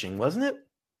very touching, wasn't it?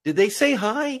 Did they say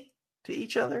hi to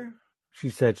each other? She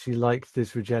said she liked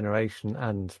this regeneration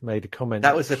and made a comment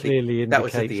that was at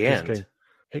the end.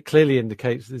 It clearly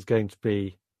indicates there's going to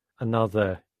be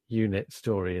another unit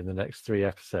story in the next 3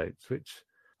 episodes, which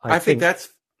I think that's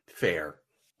fair.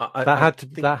 That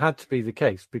had to be the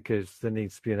case because there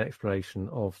needs to be an explanation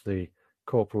of the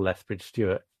Corporal Lethbridge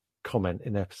Stewart comment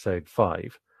in episode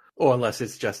 5. Or unless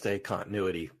it's just a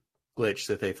continuity glitch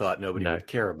that they thought nobody would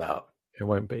care about. It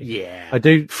won't be. Yeah. I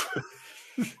do.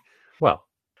 Well,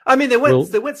 I mean, they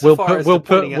went so far as we'll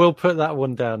put that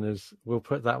one down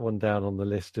on the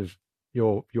list of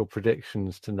your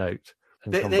predictions to note.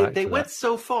 And they went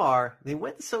so far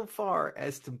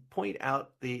as to point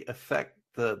out the effect,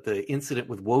 the incident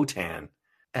with Wotan,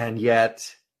 and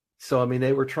yet, so I mean,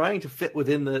 they were trying to fit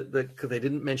within the because they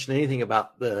didn't mention anything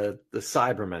about the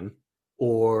Cybermen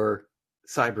or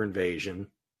cyber invasion.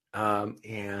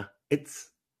 Yeah, it's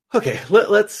okay.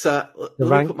 Let's the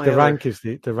rank is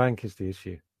the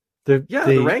issue. The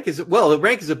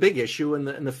rank is a big issue,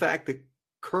 and the fact that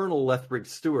Colonel Lethbridge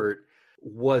Stewart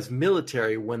was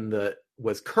military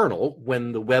was Colonel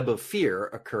when the Web of Fear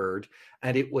occurred,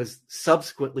 and it was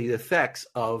subsequently the effects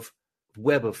of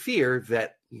Web of Fear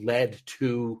that led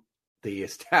to the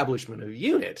establishment of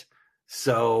UNIT.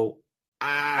 So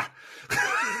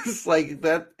it's like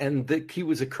that, and he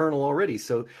was a colonel already.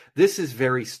 So this is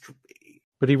very.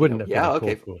 But he wouldn't have been a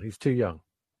corporal. He's too young,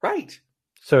 right?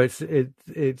 So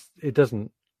it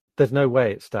doesn't. There's no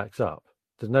way it stacks up.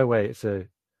 There's no way it's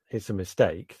a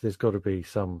mistake. There's got to be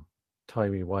some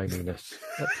timey-wiminess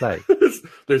at play.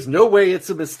 There's no way it's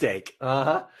a mistake.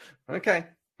 Okay,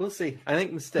 we'll see. I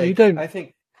think mistake. You don't. I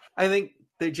think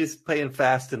they're just playing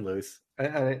fast and loose.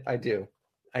 I do.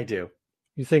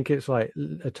 You think it's like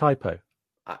a typo?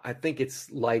 I think it's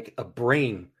like a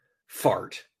brain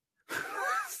fart.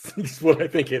 That's what I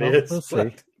think it is. We'll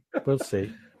see. We'll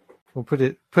see. We'll put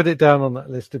it down on that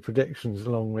list of predictions,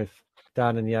 along with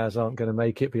Dan and Yaz aren't going to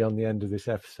make it beyond the end of this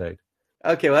episode.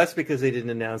 Okay, well, that's because they didn't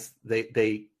announce.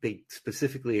 They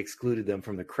specifically excluded them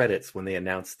from the credits when they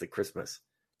announced the Christmas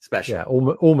special. Yeah,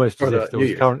 almost Or as the if there New was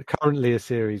Year's. currently a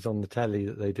series on the telly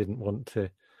that they didn't want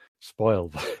to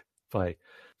spoil by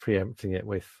preempting it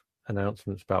with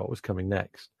announcements about what was coming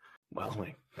next.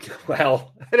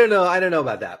 Well, I don't know. I don't know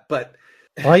about that, but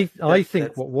I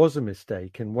think what was a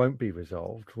mistake and won't be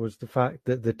resolved was the fact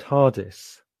that the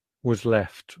TARDIS was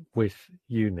left with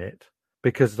UNIT,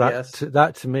 because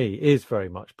that to me is very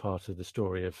much part of the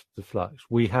story of the Flux.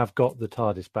 We have got the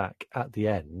TARDIS back at the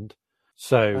end,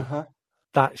 so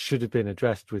that should have been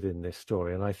addressed within this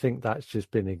story, and I think that's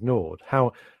just been ignored.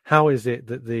 How is it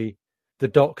that the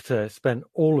Doctor spent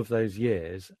all of those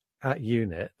years at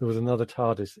UNIT? There was another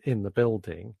TARDIS in the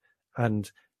building,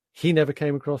 and he never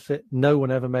came across it. No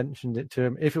one ever mentioned it to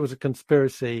him. If it was a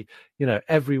conspiracy,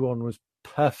 everyone was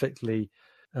perfectly,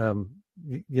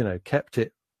 kept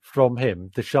it from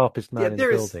him, the sharpest man in the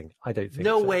building. I don't think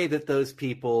no so. way that those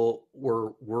people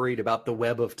were worried about the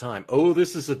web of time. Oh,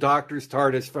 this is the Doctor's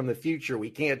TARDIS from the future.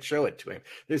 We can't show it to him.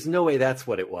 There's no way that's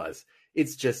what it was.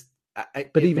 It's just.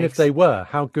 But even if they were,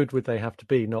 how good would they have to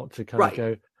be not to kind of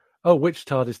go, oh, which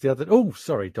TARDIS the other? Oh,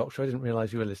 sorry, Doctor, I didn't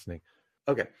realize you were listening.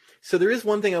 Okay, so there is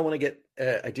one thing I want to get.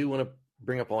 I do want to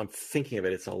bring up while I'm thinking of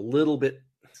it. It's a little bit.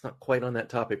 It's not quite on that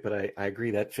topic, but I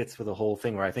agree that fits with the whole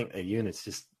thing. Where I think a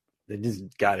UNIT's they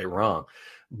just got it wrong.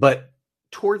 But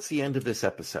towards the end of this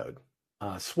episode,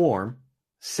 Swarm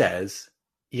says,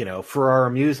 for our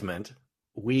amusement,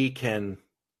 we can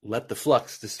let the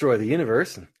Flux destroy the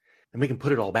universe, and we can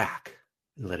put it all back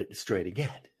and let it destroy it again.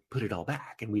 Put it all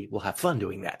back, and we will have fun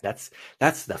doing that.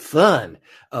 That's the fun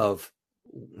of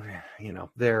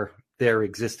their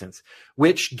existence,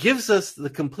 which gives us the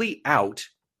complete out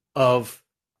of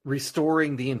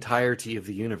restoring the entirety of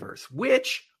the universe,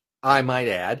 which I might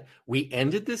add, we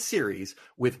ended this series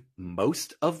with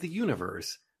most of the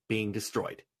universe being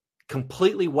destroyed,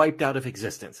 completely wiped out of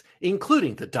existence,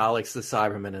 including the Daleks, the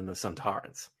Cybermen, and the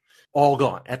Sontarans. All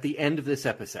gone at the end of this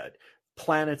episode.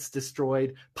 Planets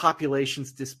destroyed,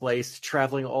 populations displaced,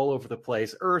 traveling all over the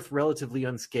place, Earth relatively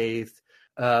unscathed.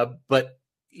 But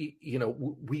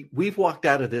we've walked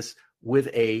out of this with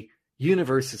a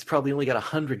universe that's probably only got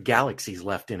 100 galaxies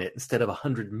left in it instead of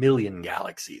 100 million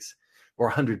galaxies or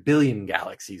 100 billion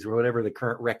galaxies or whatever the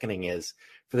current reckoning is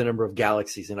for the number of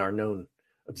galaxies in our known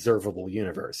observable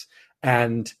universe.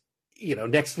 And,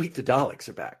 next week the Daleks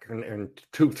are back, and in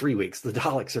 2-3 weeks the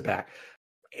Daleks are back.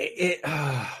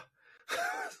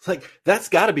 That's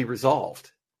got to be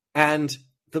resolved. And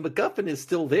the MacGuffin is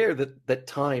still there, that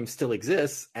time still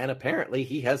exists, and apparently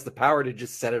he has the power to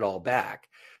just set it all back.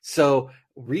 So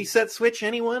reset switch,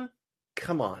 anyone?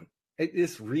 Come on, it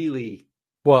is really.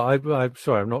 Well, I'm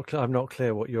sorry, I'm not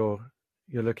clear what you're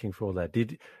looking for there.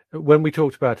 When we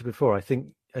talked about it before, I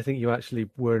think you actually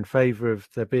were in favour of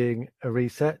there being a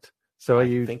reset. So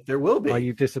I think there will be. Are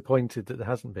you disappointed that there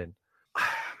hasn't been?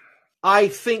 I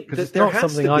think that there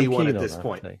has to be one at this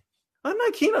point. I'm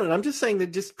not keen on it. I'm just saying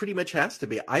that just pretty much has to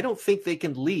be. I don't think they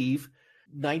can leave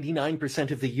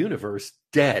 99% of the universe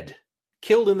dead,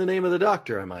 killed in the name of the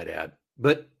Doctor, I might add.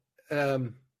 But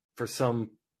for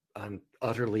some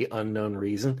utterly unknown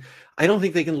reason, I don't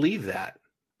think they can leave that.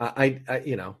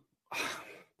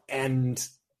 And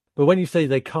but when you say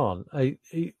they can't,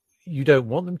 you don't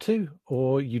want them to,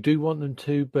 or you do want them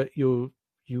to, but you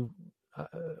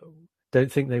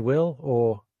don't think they will,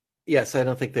 or. Yes, I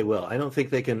don't think they will. I don't think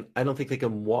they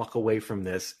can walk away from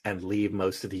this and leave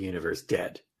most of the universe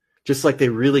dead. Just like they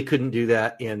really couldn't do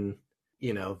that in,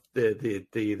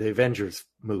 the Avengers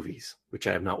movies, which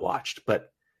I have not watched,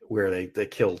 but where they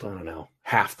killed, I don't know,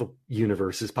 half the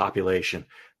universe's population.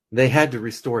 They had to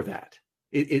restore that.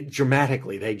 It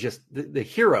dramatically. The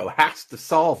hero has to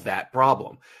solve that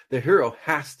problem. The hero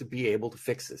has to be able to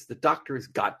fix this. The Doctor has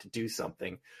got to do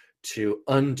something to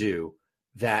undo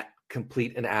that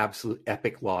complete and absolute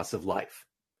epic loss of life.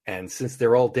 And since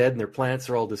they're all dead and their planets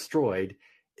are all destroyed,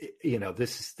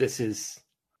 this is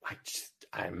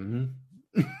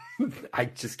I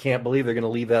just can't believe they're going to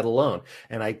leave that alone.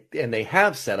 And they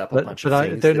have set up a bunch of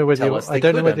things. I don't know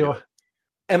whether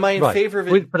am I in favor of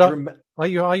it? But are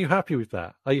you happy with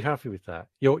that? Are you happy with that?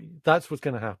 That's what's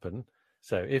going to happen.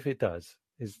 So if it does,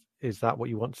 is that what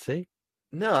you want to see?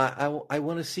 No, I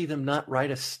want to see them not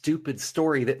write a stupid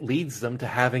story that leads them to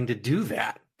having to do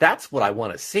that. That's what I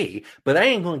want to see, but I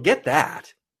ain't going to get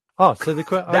that. Oh, so the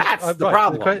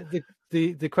problem.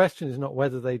 The question is not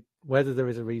whether there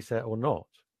is a reset or not.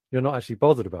 You're not actually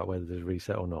bothered about whether there's a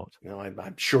reset or not. No,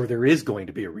 I'm sure there is going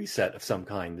to be a reset of some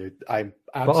kind. But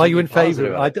are you in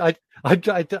favour?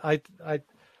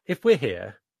 If we're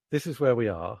here, this is where we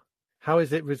are. how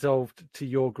is it resolved to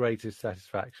your greatest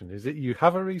satisfaction? Is it you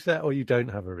have a reset or you don't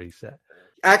have a reset?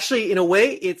 Actually, in a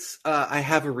way, it's I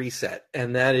have a reset,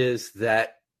 and that is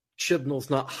that Chibnall's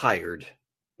not hired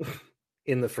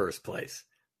in the first place.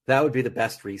 That would be the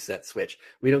best reset switch.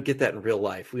 We don't get that in real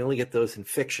life. We only get those in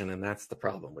fiction, and that's the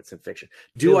problem. What's in fiction?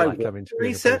 Do I want to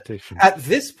reset at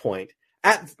this point?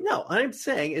 No, I'm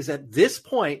saying is at this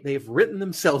point they've written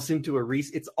themselves into a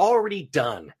reset. It's already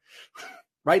done,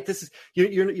 right? This is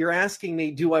you're asking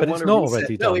me, do I want to reset?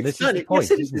 Already done. No, it's done. Yes,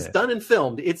 it is. It's done and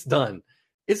filmed. It's done.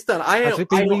 It's done. I don't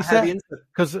have the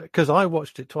because I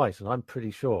watched it twice, and I'm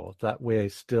pretty sure that we're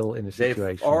still in a situation.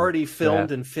 They've already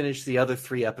filmed and finished the other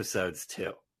 3 episodes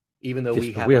too, even though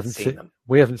we haven't seen them.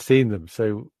 We haven't seen them,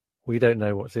 so we don't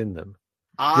know what's in them.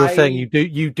 You're saying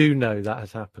you do know that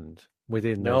has happened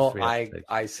within those 3 episodes.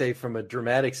 I say from a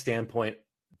dramatic standpoint,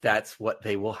 that's what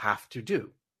they will have to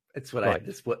do. It's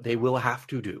what they will have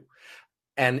to do.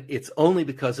 And it's only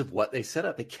because of what they set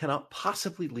up. They cannot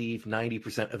possibly leave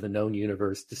 90% of the known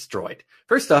universe destroyed.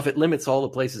 First off, it limits all the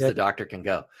places the Doctor can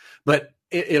go. But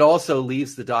it also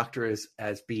leaves the Doctor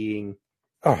as being,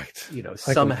 all right,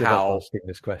 somehow asking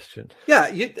this question. Yeah.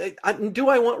 Do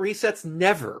I want resets?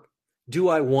 Never. Do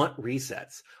I want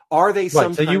resets? Are they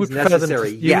sometimes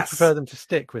necessary? You would prefer them to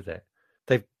stick with it.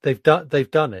 They've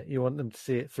done it. You want them to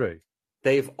see it through.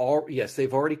 They've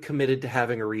already committed to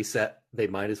having a reset. They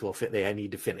might as well they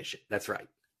need to finish it. That's right.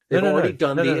 They've already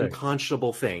done the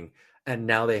unconscionable thing, and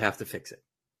now they have to fix it.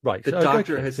 Right. The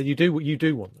Doctor has. So you do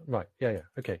want them. Right. Yeah.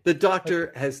 Okay. The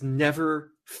Doctor has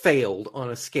never failed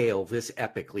on a scale this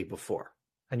epically before,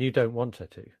 and you don't want her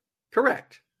to.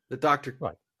 Correct. The Doctor.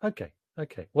 Right. Okay.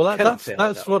 Well,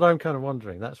 that's what I'm kind of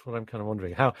wondering. That's what I'm kind of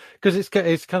wondering how, because it's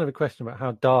kind of a question about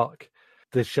how dark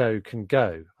the show can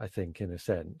go. I think, in a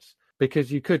sense.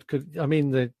 Because you could I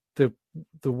mean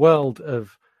the world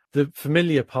of the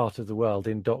familiar part of the world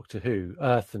in Doctor Who,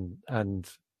 Earth and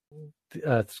the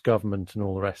Earth's government and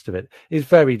all the rest of it is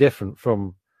very different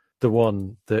from the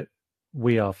one that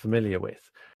we are familiar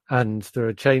with, and there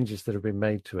are changes that have been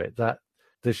made to it that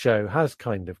the show has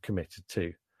kind of committed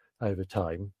to over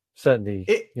time. Certainly,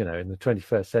 in the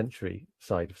 21st century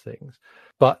side of things,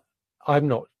 but I'm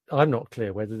not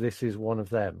clear whether this is one of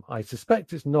them. I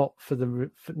suspect it's not for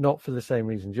the same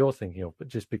reasons you're thinking of, but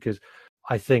just because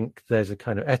I think there's a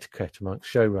kind of etiquette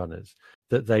amongst showrunners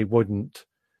that they wouldn't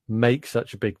make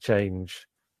such a big change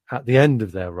at the end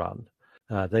of their run.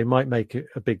 They might make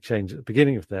a big change at the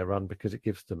beginning of their run because it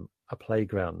gives them a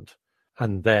playground,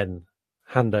 and then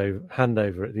hand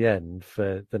over at the end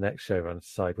for the next showrunner to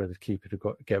decide whether to keep it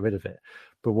or get rid of it.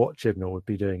 But what Chibnall would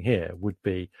be doing here would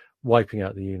be wiping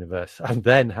out the universe and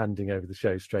then handing over the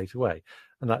show straight away,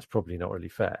 and that's probably not really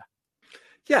fair.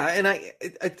 Yeah, and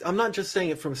I'm not just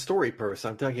saying it from a story purpose.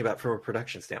 I'm talking about from a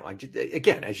production standpoint.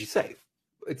 Again, as you say,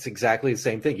 it's exactly the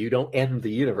same thing. You don't end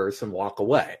the universe and walk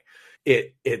away.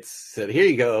 It's said, here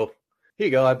you go.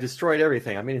 I've destroyed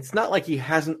everything. I mean, it's not like he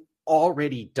hasn't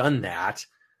already done that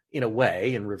in a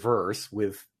way, in reverse,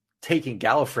 with taking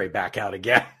Gallifrey back out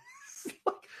again.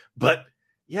 But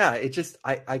yeah, it just,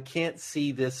 I can't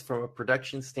see this from a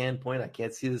production standpoint. I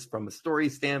can't see this from a story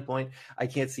standpoint. I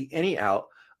can't see any out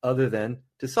other than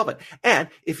to solve it. And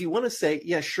if you want to say,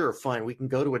 yeah, sure, fine, we can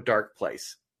go to a dark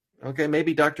place. Okay,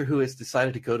 maybe Doctor Who has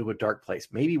decided to go to a dark place.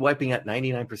 Maybe wiping out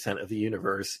 99% of the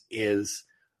universe is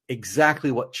exactly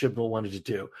what Chibnall wanted to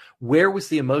do. Where was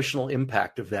the emotional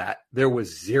impact of that? There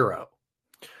was zero.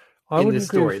 In this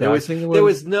story, there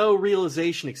was no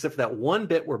realization except for that one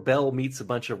bit where Belle meets a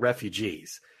bunch of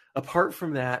refugees. Apart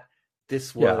from that,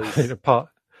 this was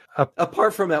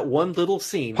apart from that one little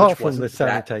scene. Apart from the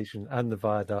sanitation and the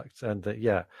viaducts and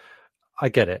I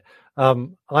get it. I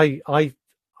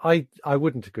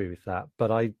wouldn't agree with that,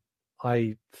 but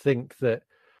I think that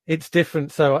it's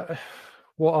different. So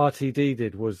what RTD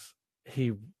did was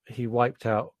he wiped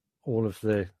out all of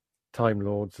the Time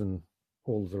Lords and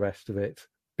all of the rest of it,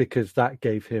 because that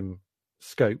gave him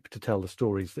scope to tell the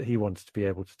stories that he wanted to be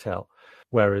able to tell.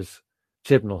 Whereas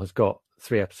Chibnall has got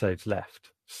 3 episodes left.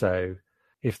 So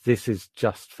if this is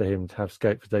just for him to have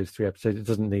scope for those 3 episodes, it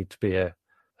doesn't need to be a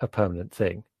permanent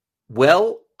thing.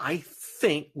 Well, I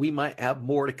think we might have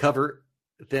more to cover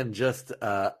than just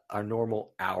our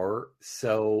normal hour.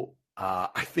 So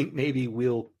I think maybe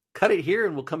we'll cut it here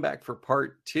and we'll come back for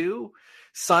part 2.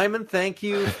 Simon, thank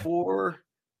you for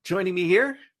joining me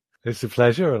here. It's a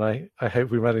pleasure, and I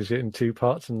hope we manage it in 2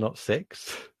 parts and not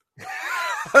 6.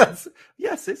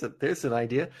 Yes, there's an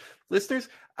idea. Listeners,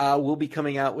 we'll be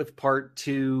coming out with part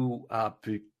 2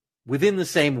 within the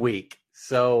same week.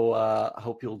 So I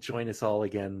hope you'll join us all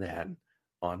again then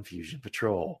on Fusion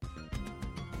Patrol.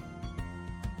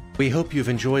 We hope you've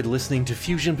enjoyed listening to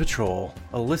Fusion Patrol,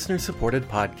 a listener-supported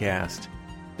podcast.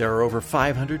 There are over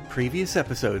 500 previous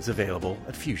episodes available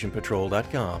at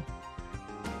FusionPatrol.com.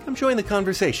 Come join the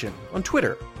conversation on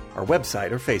Twitter, our website,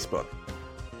 or Facebook.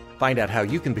 Find out how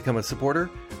you can become a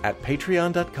supporter at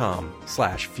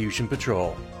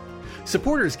patreon.com/FusionPatrol.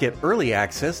 Supporters get early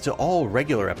access to all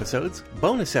regular episodes,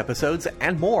 bonus episodes,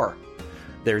 and more.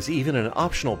 There's even an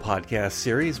optional podcast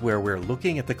series where we're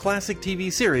looking at the classic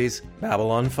TV series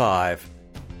Babylon 5.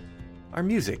 Our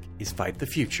music is Fight the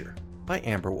Future by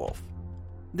Amber Wolf.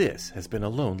 This has been a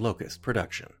Lone Locust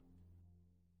production.